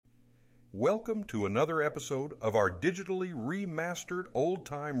Welcome to another episode of our digitally remastered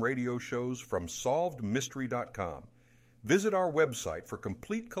old-time radio shows from SolvedMystery.com. Visit our website for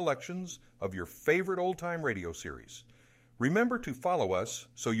complete collections of your favorite old-time radio series. Remember to follow us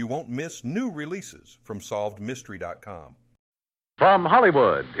so you won't miss new releases from SolvedMystery.com. From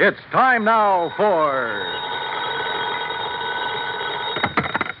Hollywood, it's time now for...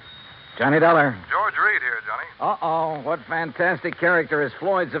 Johnny Dollar. George Reed here, Johnny. Uh-oh, what fantastic character is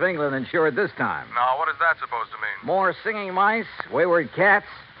Floyd's of England insured this time? Now, what is that supposed to mean? More singing mice, wayward cats,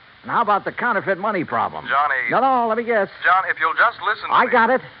 and how about the counterfeit money problem? Johnny. No, let me guess. John, if you'll just listen to I me. got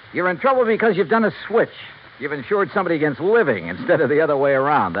it. You're in trouble because you've done a switch. You've insured somebody against living instead of the other way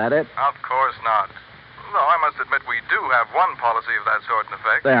around, that it? Of course not. Though I must admit we do have one policy of that sort in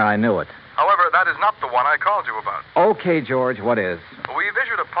effect. There, I knew it. However, that is not the one I called you about. Okay, George, what is? We've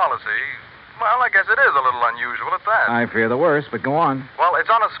issued a policy. Well, I guess it is a little unusual at that. I fear the worst, but go on. Well, it's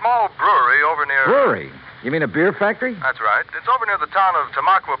on a small brewery over near... Brewery? You mean a beer factory? That's right. It's over near the town of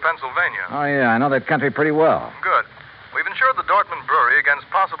Tamaqua, Pennsylvania. Oh, yeah, I know that country pretty well. Good. We've insured the Dortmund Brewery against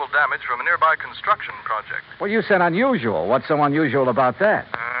possible damage from a nearby construction project. Well, you said unusual. What's so unusual about that?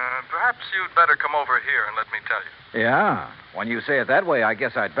 Perhaps you'd better come over here and let me tell you. Yeah. When you say it that way, I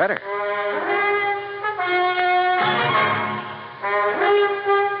guess I'd better.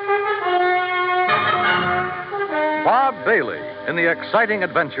 Bob Bailey in the exciting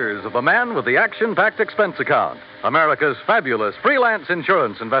adventures of the man with the action-packed expense account, America's fabulous freelance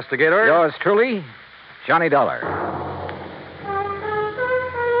insurance investigator. Yours truly, Johnny Dollar.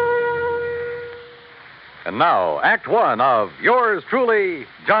 And now, Act One of yours truly,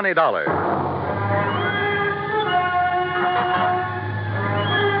 Johnny Dollar.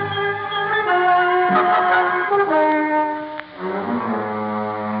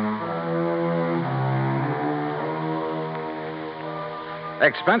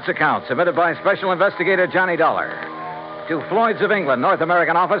 Expense account submitted by Special Investigator Johnny Dollar to Floyd's of England, North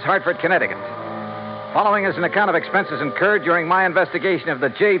American Office, Hartford, Connecticut. Following is an account of expenses incurred during my investigation of the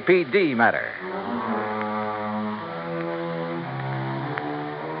JPD matter.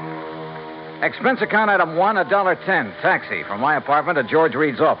 Expense account item 1, $1.10, taxi from my apartment to George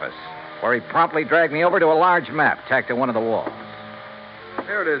Reed's office, where he promptly dragged me over to a large map tacked to one of the walls.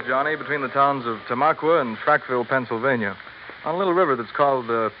 Here it is, Johnny, between the towns of Tamaqua and Frackville, Pennsylvania. On a little river that's called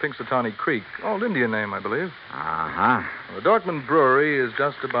Pinxatawney Creek. Old Indian name, I believe. Uh-huh. The Dortmund Brewery is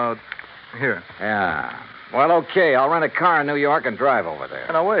just about here. Yeah. Well, okay, I'll rent a car in New York and drive over there.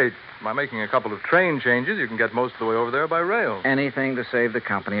 Now, wait. By making a couple of train changes, you can get most of the way over there by rail. Anything to save the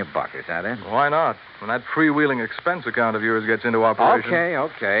company a buck, is that it? Why not? When that freewheeling expense account of yours gets into operation.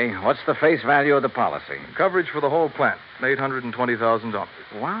 Okay. What's the face value of the policy? Coverage for the whole plant, $820,000.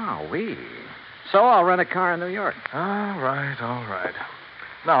 Wow-wee. So I'll rent a car in New York. All right.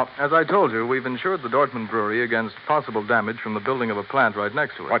 Now, as I told you, we've insured the Dortmund Brewery against possible damage from the building of a plant right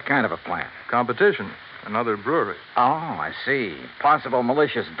next to it. What kind of a plant? Competition. Another brewery. Oh, I see. Possible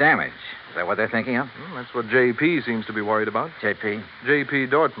malicious damage. Is that what they're thinking of? That's what JP seems to be worried about. JP? JP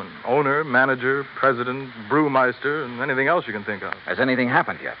Dortmund. Owner, manager, president, brewmeister, and anything else you can think of. Has anything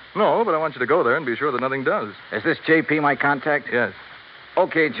happened yet? No, but I want you to go there and be sure that nothing does. Is this JP my contact? Yes.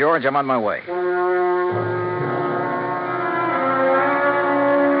 Okay, George, I'm on my way.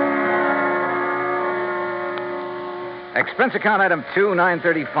 Expense account item 2,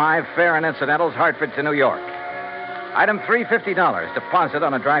 $935, fare and incidentals, Hartford to New York. Item 3, $50, deposit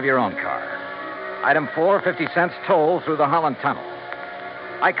on a drive-your-own car. Item 4, 50 cents toll through the Holland Tunnel.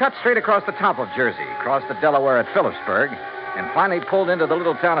 I cut straight across the top of Jersey, crossed the Delaware at Phillipsburg, and finally pulled into the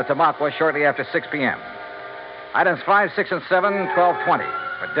little town of Tamaqua shortly after 6 p.m. Items 5, 6, and 7, $12.20.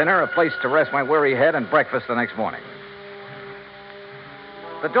 For dinner, a place to rest my weary head, and breakfast the next morning.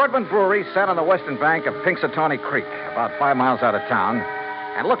 The Dortmund Brewery sat on the western bank of Pinxatawney Creek, about 5 miles out of town,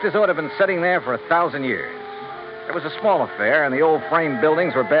 and looked as though it had been sitting there for 1,000 years. It was a small affair, and the old frame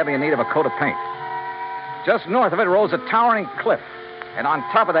buildings were badly in need of a coat of paint. Just north of it rose a towering cliff, and on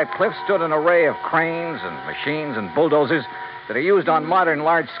top of that cliff stood an array of cranes and machines and bulldozers that are used on modern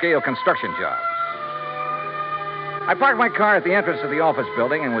large-scale construction jobs. I parked my car at the entrance of the office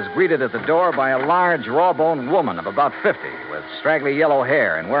building and was greeted at the door by a large, raw-boned woman of about 50 with straggly yellow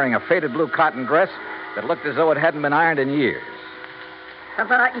hair and wearing a faded blue cotton dress that looked as though it hadn't been ironed in years.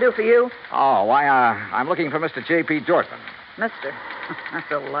 Something I can do for you? Oh, why, I'm looking for Mr. J.P. Dortmund. Mister.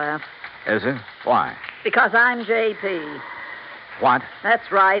 That's a laugh. Is it? Why? Because I'm J.P. What?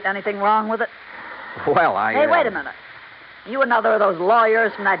 That's right. Anything wrong with it? Well, Hey, wait a minute. You another of those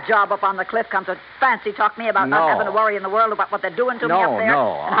lawyers from that job up on the cliff come to fancy talk me about not having to worry in the world about what they're doing to me up there?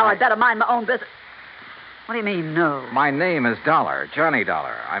 No. And how I'd better mind my own business. What do you mean, no? My name is Dollar, Johnny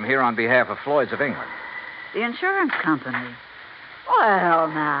Dollar. I'm here on behalf of Floyd's of England. The insurance company. Well,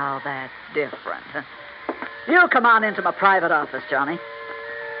 now, that's different. You come on into my private office, Johnny.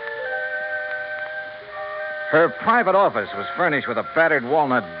 Her private office was furnished with a battered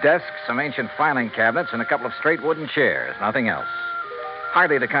walnut desk, some ancient filing cabinets, and a couple of straight wooden chairs. Nothing else.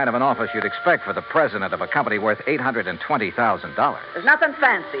 Hardly the kind of an office you'd expect for the president of a company worth $820,000. There's nothing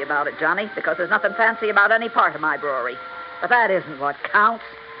fancy about it, Johnny, because there's nothing fancy about any part of my brewery. But that isn't what counts.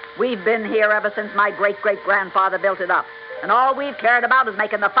 We've been here ever since my great-great-grandfather built it up. And all we've cared about is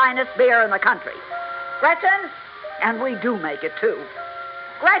making the finest beer in the country. Gretchen? And we do make it, too.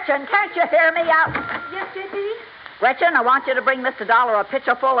 Gretchen, can't you hear me out? Yes, J.P.? Gretchen, I want you to bring Mr. Dollar a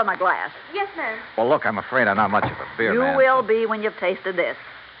pitcher full and a glass. Yes, ma'am. Well, look, I'm afraid I'm not much of a beer man. You will be when you've tasted this.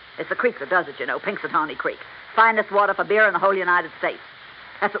 It's the creek that does it, you know, Pinxatawney Creek. Finest water for beer in the whole United States.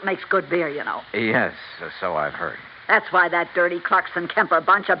 That's what makes good beer, you know. Yes, so I've heard. That's why that dirty Clarkson Kemper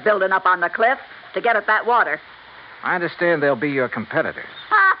bunch are building up on the cliff to get at that water. I understand they'll be your competitors.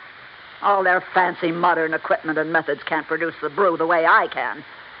 Ha! All their fancy modern equipment and methods can't produce the brew the way I can.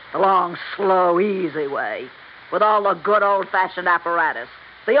 The long, slow, easy way. With all the good old-fashioned apparatus.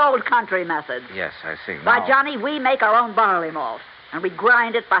 The old country methods. Yes, I see. Why, Johnny, we make our own barley malt. And we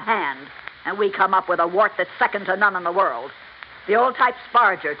grind it by hand. And we come up with a wort that's second to none in the world. The old-type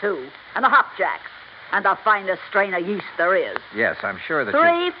Sparger, too. And the hopjacks. And the finest strain of yeast there is. Yes, I'm sure that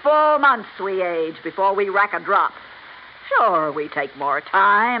 3 full months we age before we rack a drop. Sure, we take more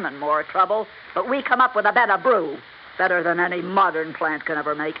time and more trouble, but we come up with a better brew. Better than any modern plant can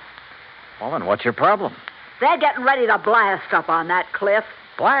ever make. Well, then what's your problem? They're getting ready to blast up on that cliff.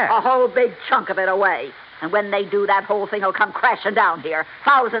 Blast? A whole big chunk of it away. And when they do, that whole thing will come crashing down here.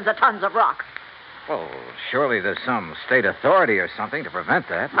 Thousands of tons of rock. Well, surely there's some state authority or something to prevent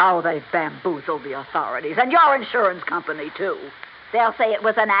that. Oh, they've bamboozled the authorities. And your insurance company, too. They'll say it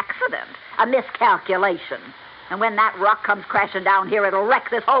was an accident, a miscalculation. And when that rock comes crashing down here, it'll wreck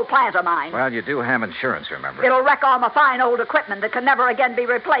this whole plant of mine. Well, you do have insurance, remember? It'll wreck all my fine old equipment that can never again be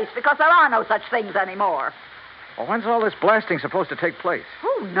replaced because there are no such things anymore. Well, when's all this blasting supposed to take place?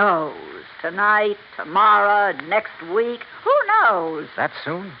 Who knows? Tonight, tomorrow, next week. Who knows? That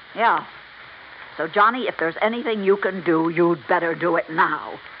soon? Yeah. So, Johnny, if there's anything you can do, you'd better do it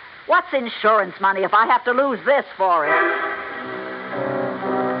now. What's insurance money if I have to lose this for it?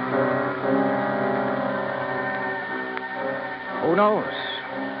 Who knows?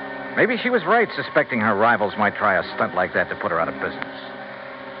 Maybe she was right suspecting her rivals might try a stunt like that to put her out of business.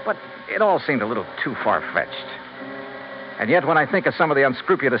 But it all seemed a little too far-fetched. And yet, when I think of some of the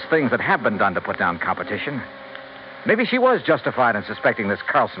unscrupulous things that have been done to put down competition, maybe she was justified in suspecting this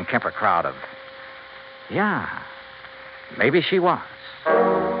Carlson Kemper crowd of... Yeah, maybe she was.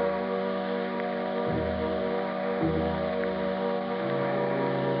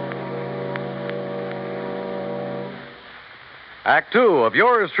 Act Two of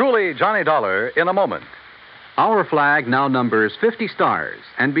yours truly, Johnny Dollar, in a moment. Our flag now numbers 50 stars,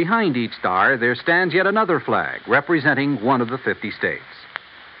 and behind each star there stands yet another flag representing one of the 50 states.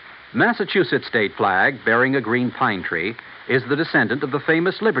 Massachusetts state flag, bearing a green pine tree, is the descendant of the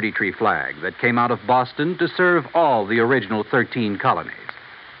famous Liberty Tree flag that came out of Boston to serve all the original 13 colonies.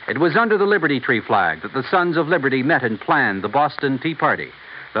 It was under the Liberty Tree flag that the Sons of Liberty met and planned the Boston Tea Party,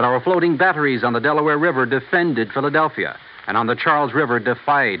 that our floating batteries on the Delaware River defended Philadelphia, and on the Charles River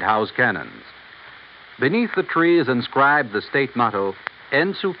defied Howe's cannons. Beneath the tree is inscribed the state motto,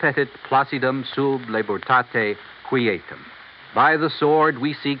 Ensu petit placidum sub libertate quietum. By the sword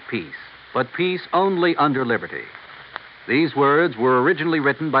we seek peace, but peace only under liberty. These words were originally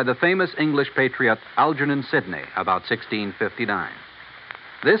written by the famous English patriot Algernon Sidney about 1659.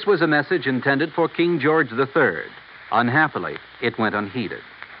 This was a message intended for King George III. Unhappily, it went unheeded.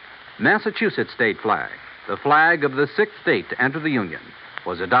 Massachusetts state flag, the flag of the sixth state to enter the Union,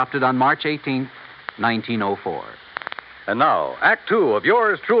 was adopted on March 18, 1904. And now, Act Two of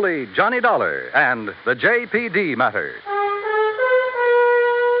yours truly, Johnny Dollar, and the JPD matter.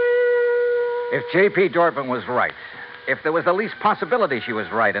 If J.P. Dorfman was right, if there was the least possibility she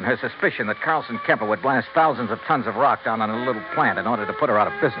was right in her suspicion that Carlson Kemper would blast thousands of tons of rock down on a little plant in order to put her out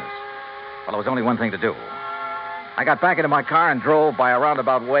of business, well, there was only one thing to do. I got back into my car and drove by a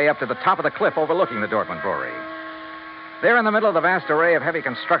roundabout way up to the top of the cliff overlooking the Dorfman Brewery. There in the middle of the vast array of heavy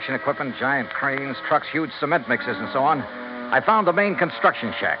construction equipment, giant cranes, trucks, huge cement mixers, and so on, I found the main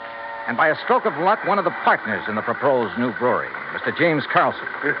construction shack. And by a stroke of luck, one of the partners in the proposed new brewery, Mr. James Carlson.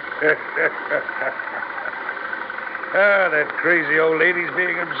 That crazy old lady's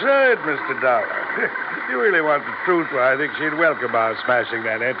being absurd, Mr. Dollar. If you really want the truth, well, I think she'd welcome our smashing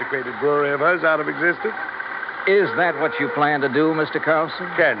that antiquated brewery of hers out of existence. Is that what you plan to do, Mr. Carlson?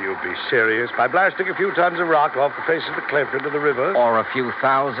 Can you be serious? By blasting a few tons of rock off the face of the cliff into the river? Or a few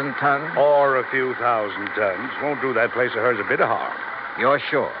thousand tons? Or a few thousand tons. Won't do that place of hers a bit of harm. You're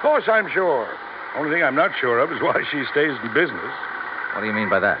sure? Of course I'm sure. Only thing I'm not sure of is why she stays in business. What do you mean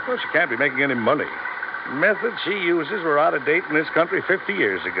by that? Well, she can't be making any money. The methods she uses were out of date in this country 50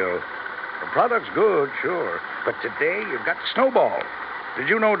 years ago. The product's good, sure. But today, you've got to snowball. Did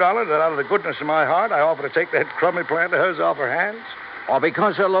you know, Dollar, that out of the goodness of my heart, I offer to take that crummy plant of hers off her hands? Or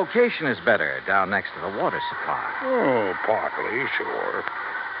because her location is better down next to the water supply? Oh, partly, sure.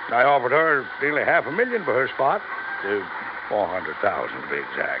 I offered her nearly $500,000 for her spot. 400,000 to be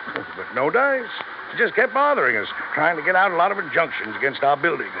exact. But no dice. She just kept bothering us, trying to get out a lot of injunctions against our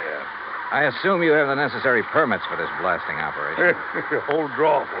building there. I assume you have the necessary permits for this blasting operation. Whole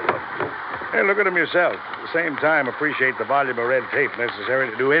drawer full of them. Hey, look at them yourself. At the same time, appreciate the volume of red tape necessary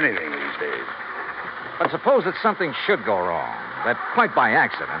to do anything these days. But suppose that something should go wrong, that quite by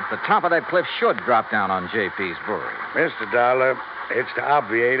accident, the top of that cliff should drop down on JP's brewery. Mr. Dollar, it's to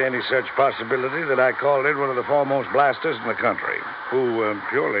obviate any such possibility that I called in one of the foremost blasters in the country, who,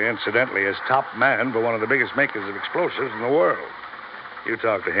 purely incidentally, is top man for one of the biggest makers of explosives in the world. You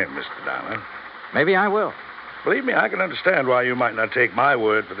talk to him, Mr. Dollar. Maybe I will. Believe me, I can understand why you might not take my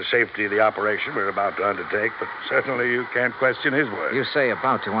word for the safety of the operation we're about to undertake, but certainly you can't question his word. You say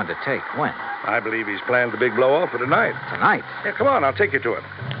about to undertake. When? I believe he's planned the big blow-off for tonight. Tonight? Yeah, come on, I'll take you to him.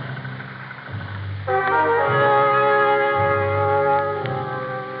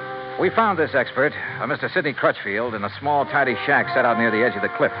 We found this expert, Mr. Sidney Crutchfield, in a small, tidy shack set out near the edge of the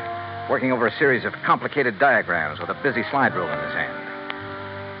cliff, working over a series of complicated diagrams with a busy slide rule in his hand.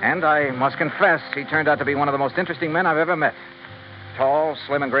 And I must confess, he turned out to be one of the most interesting men I've ever met. Tall,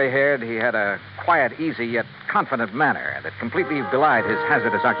 slim, and gray-haired, he had a quiet, easy, yet confident manner that completely belied his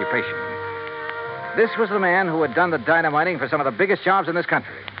hazardous occupation. This was the man who had done the dynamiting for some of the biggest jobs in this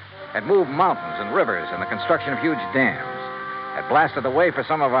country, had moved mountains and rivers in the construction of huge dams, had blasted the way for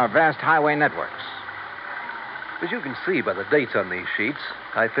some of our vast highway networks. As you can see by the dates on these sheets,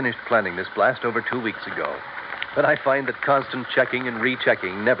 I finished planning this blast over 2 weeks ago. But I find that constant checking and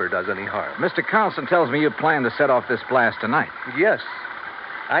rechecking never does any harm. Mr. Carlson tells me you plan to set off this blast tonight. Yes.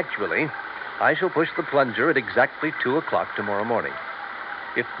 Actually, I shall push the plunger at exactly 2 o'clock tomorrow morning.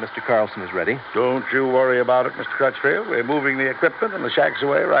 If Mr. Carlson is ready. Don't you worry about it, Mr. Crutchfield. We're moving the equipment and the shack's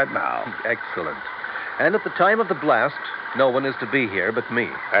away right now. Excellent. And at the time of the blast, no one is to be here but me.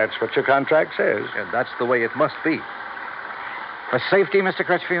 That's what your contract says. And that's the way it must be. For safety, Mr.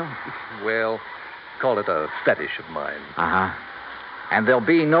 Crutchfield? Well, call it a fetish of mine. Uh-huh. And there'll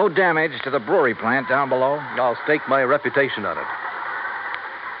be no damage to the brewery plant down below? I'll stake my reputation on it.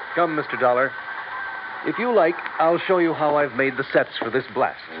 Come, Mr. Dollar. If you like, I'll show you how I've made the sets for this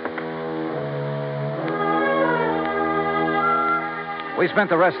blast. We spent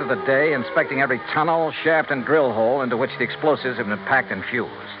the rest of the day inspecting every tunnel, shaft, and drill hole into which the explosives have been packed and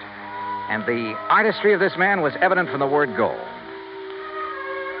fused. And the artistry of this man was evident from the word go.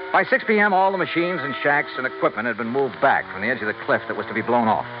 By 6 p.m., all the machines and shacks and equipment had been moved back from the edge of the cliff that was to be blown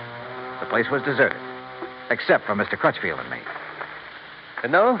off. The place was deserted, except for Mr. Crutchfield and me.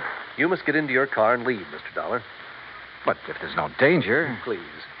 And now, you must get into your car and leave, Mr. Dollar. But if there's no danger... Please.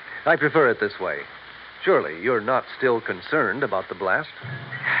 I prefer it this way. Surely you're not still concerned about the blast?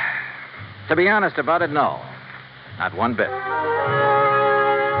 To be honest about it, no. Not one bit.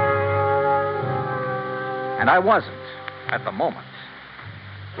 And I wasn't, at the moment.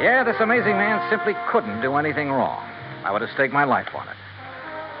 Yeah, this amazing man simply couldn't do anything wrong. I would have staked my life on it.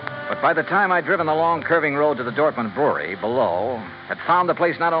 But by the time I'd driven the long, curving road to the Dortmund Brewery below, had found the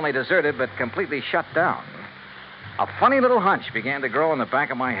place not only deserted, but completely shut down, a funny little hunch began to grow in the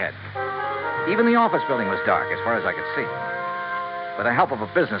back of my head. Even the office building was dark as far as I could see. With the help of a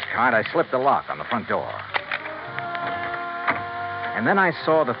business card, I slipped the lock on the front door. And then I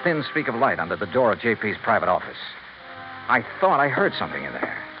saw the thin streak of light under the door of JP's private office. I thought I heard something in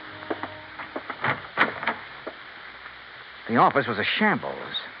there. The office was a shambles.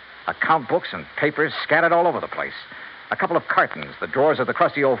 Account books and papers scattered all over the place. A couple of cartons. The drawers of the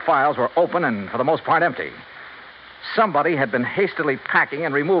crusty old files were open and, for the most part, empty. Somebody had been hastily packing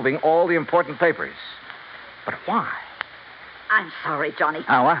and removing all the important papers. But why? I'm sorry, Johnny.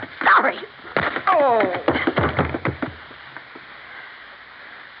 Oh, what? Sorry. Oh!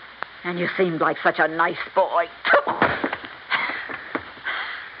 And you seemed like such a nice boy.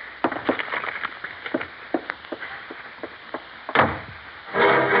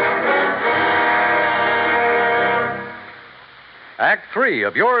 Act 3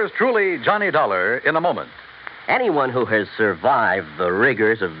 of yours truly, Johnny Dollar, in a moment. Anyone who has survived the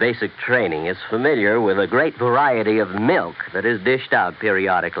rigors of basic training is familiar with a great variety of milk that is dished out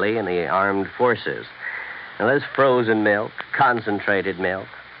periodically in the armed forces. Now, there's frozen milk, concentrated milk,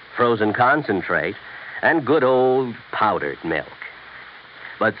 frozen concentrate, and good old powdered milk.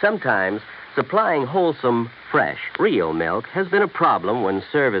 But sometimes supplying wholesome, fresh, real milk has been a problem when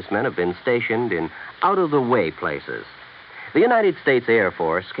servicemen have been stationed in out-of-the-way places. The United States Air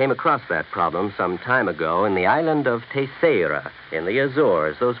Force came across that problem some time ago in the island of Terceira in the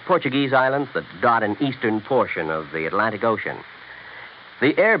Azores, those Portuguese islands that dot an eastern portion of the Atlantic Ocean.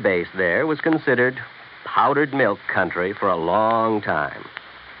 The air base there was considered powdered milk country for a long time.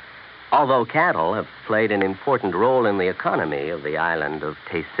 Although cattle have played an important role in the economy of the island of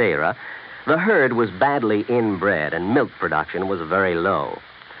Terceira, the herd was badly inbred and milk production was very low.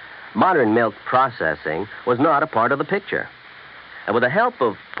 Modern milk processing was not a part of the picture. And with the help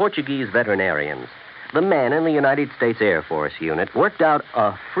of Portuguese veterinarians, the men in the United States Air Force unit worked out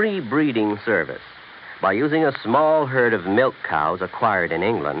a free breeding service by using a small herd of milk cows acquired in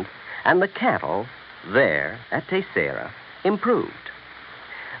England and the cattle there at Terceira improved.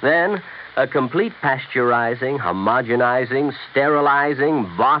 Then, a complete pasteurizing, homogenizing, sterilizing,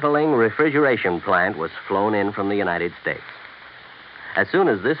 bottling, refrigeration plant was flown in from the United States. As soon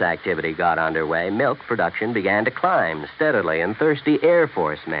as this activity got underway, milk production began to climb steadily, and thirsty Air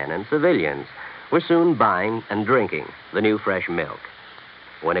Force men and civilians were soon buying and drinking the new fresh milk.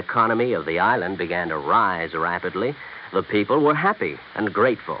 When economy of the island began to rise rapidly, the people were happy and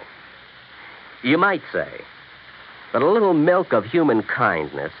grateful. You might say that a little milk of human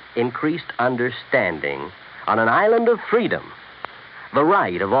kindness increased understanding on an island of freedom, the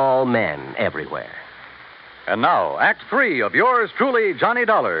right of all men everywhere. And now, Act 3 of yours truly, Johnny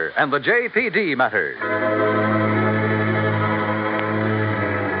Dollar, and the JPD matter.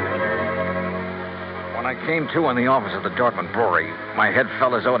 When I came to in the office of the Dortmund Brewery, my head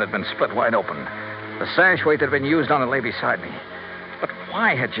felt as though it had been split wide open. The sash weight that had been used on it lay beside me. But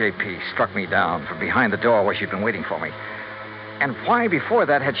why had J.P. struck me down from behind the door where she'd been waiting for me? And why, before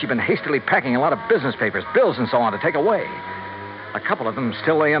that, had she been hastily packing a lot of business papers, bills, and so on to take away? A couple of them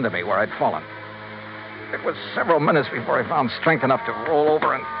still lay under me where I'd fallen. It was several minutes before I found strength enough to roll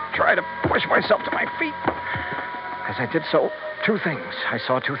over and try to push myself to my feet. As I did so, I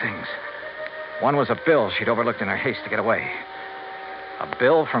saw two things. One was a bill she'd overlooked in her haste to get away. A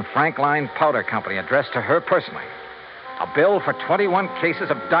bill from Frankline Powder Company addressed to her personally. A bill for 21 cases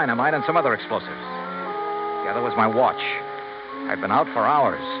of dynamite and some other explosives. The other was my watch. I'd been out for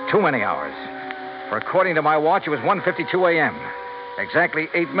hours, too many hours. For according to my watch, it was 1:52 a.m., exactly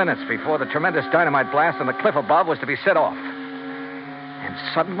 8 minutes before the tremendous dynamite blast on the cliff above was to be set off. And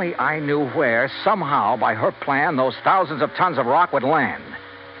suddenly I knew where, somehow, by her plan, those thousands of tons of rock would land,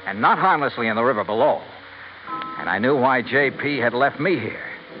 and not harmlessly in the river below. And I knew why J.P. had left me here,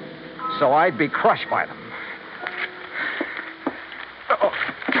 so I'd be crushed by them.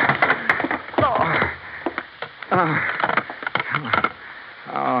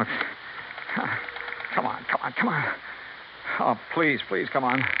 Come on. Oh, please, come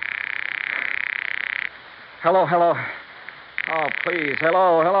on. Hello. Oh, please,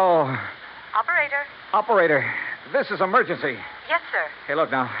 hello. Operator, this is emergency. Yes, sir. Hey,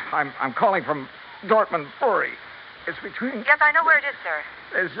 look now, I'm calling from Dortmund Brewery. It's between... Yes, I know where it is, sir.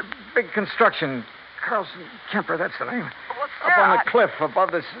 There's a big construction. Carlson Kemper, that's the name. Well, sir, up on the cliff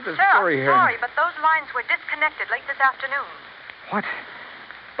above this sir, brewery here. Sorry, but those lines were disconnected late this afternoon. What?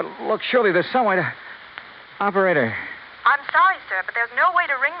 But look, surely there's some way to... Operator. I'm sorry, sir, but there's no way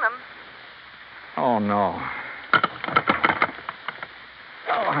to ring them. Oh, no.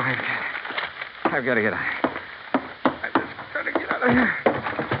 Oh, I've got to get out. I just got to get out of here.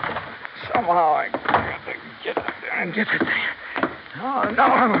 Somehow I got to get out there and get the thing. Oh, no.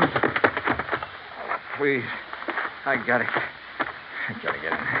 Oh, please. I got to get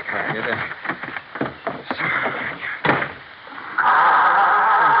in.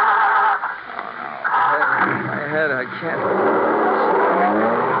 My head, I can't.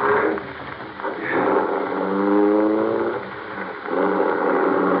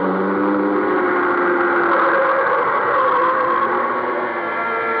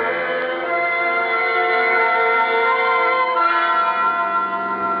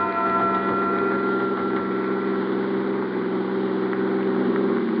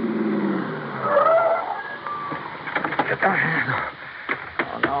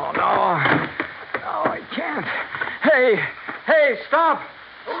 Hey, stop!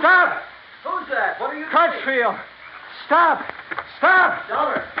 Who's that? What are you Crutchfield! Stop!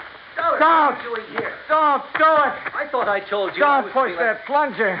 Dollar! Don't! What are you doing here? Don't do it! I thought I told you. I Don't was push feeling- that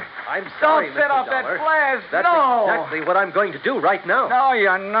plunger. I'm sorry, Don't set Mr. off that Dollar. blast. That's No. exactly what I'm going to do right now. No,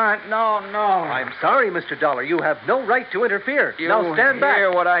 you're not. No, no. I'm sorry, Mr. Dollar. You have no right to interfere. You now stand back.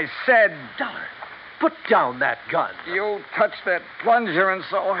 hear what I said. Dollar, put down that gun. You touch that plunger, and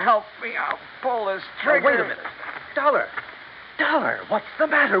so help me, I'll pull this Now, trigger. wait a minute. Dollar, what's the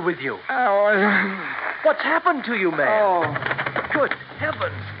matter with you? Oh, What's happened to you, man? oh. Good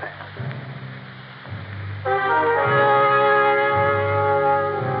heavens, man.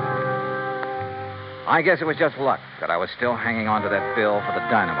 I guess it was just luck that I was still hanging on to that bill for the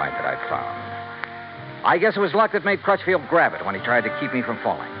dynamite that I'd found. I guess it was luck that made Crutchfield grab it when he tried to keep me from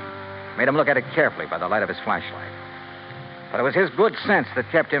falling. Made him look at it carefully by the light of his flashlight. But it was his good sense that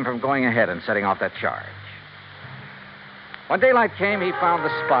kept him from going ahead and setting off that charge. When daylight came, he found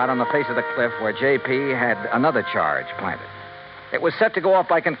the spot on the face of the cliff where J.P. had another charge planted. It was set to go off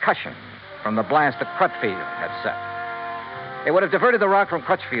by concussion from the blast that Crutchfield had set. It would have diverted the rock from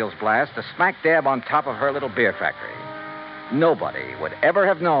Crutchfield's blast to smack dab on top of her little beer factory. Nobody would ever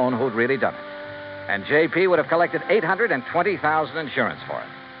have known who'd really done it. And J.P. would have collected $820,000 insurance for it.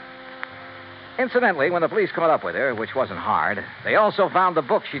 Incidentally, when the police caught up with her, which wasn't hard, they also found the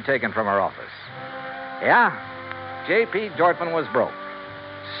book she'd taken from her office. Yeah, J.P. Dortmund was broke.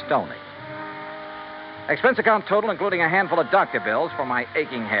 Stony. Expense account total, including a handful of doctor bills for my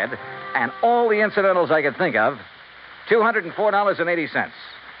aching head and all the incidentals I could think of, $204.80.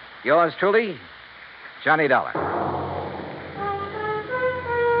 Yours truly, Johnny Dollar.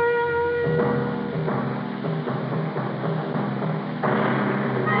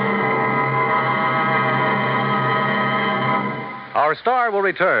 Our star will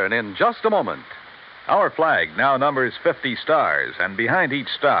return in just a moment. Our flag now numbers 50 stars, and behind each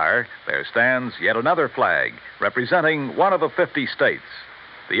star there stands yet another flag representing one of the 50 states.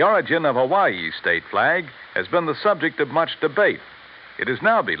 The origin of Hawaii's state flag has been the subject of much debate. It is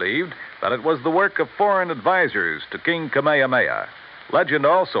now believed that it was the work of foreign advisors to King Kamehameha. Legend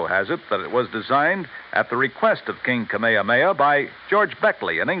also has it that it was designed at the request of King Kamehameha by George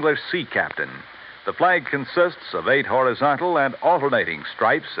Beckley, an English sea captain. The flag consists of 8 horizontal and alternating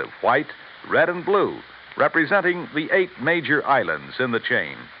stripes of white, red, and blue, representing the 8 major islands in the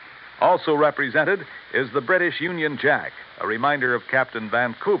chain. Also represented is the British Union Jack, a reminder of Captain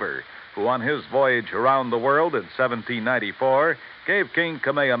Vancouver, who on his voyage around the world in 1794 gave King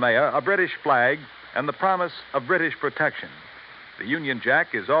Kamehameha a British flag and the promise of British protection. The Union Jack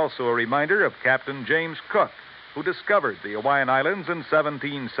is also a reminder of Captain James Cook, who discovered the Hawaiian Islands in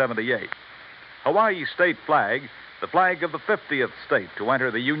 1778. Hawaii's state flag, the flag of the 50th state to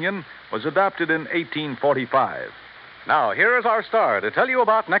enter the Union, was adopted in 1845. Now, here is our star to tell you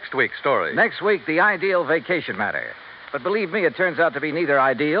about next week's story. Next week, the ideal vacation matter. But believe me, it turns out to be neither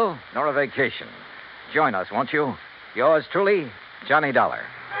ideal nor a vacation. Join us, won't you? Yours truly, Johnny Dollar.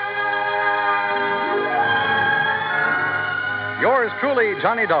 Yours truly,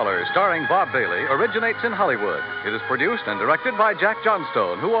 Johnny Dollar, starring Bob Bailey, originates in Hollywood. It is produced and directed by Jack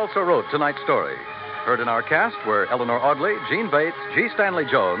Johnstone, who also wrote tonight's story. Heard in our cast were Eleanor Audley, Gene Bates, G. Stanley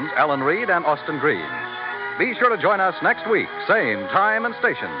Jones, Alan Reed, and Austin Green. Be sure to join us next week, same time and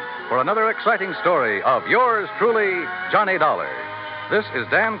station, for another exciting story of yours truly, Johnny Dollar. This is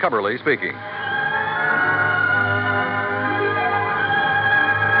Dan Cumberly speaking.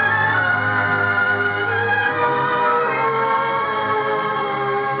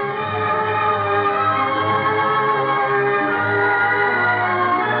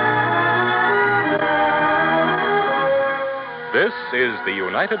 This is the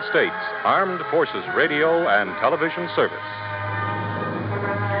United States Armed Forces Radio and Television Service.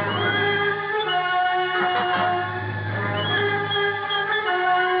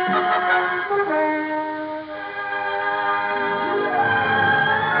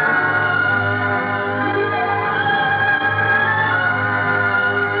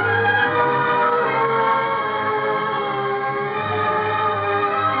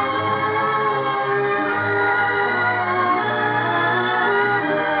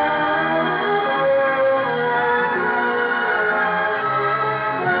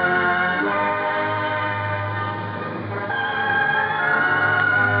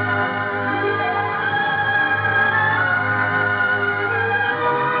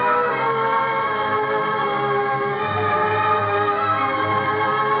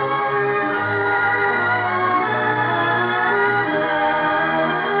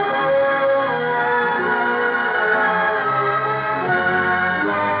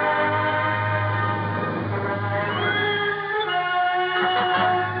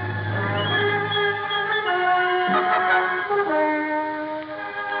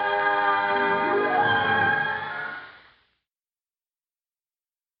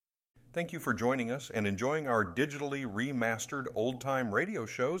 Thank you for joining us and enjoying our digitally remastered old-time radio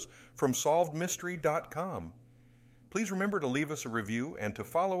shows from SolvedMystery.com. Please remember to leave us a review and to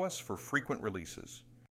follow us for frequent releases.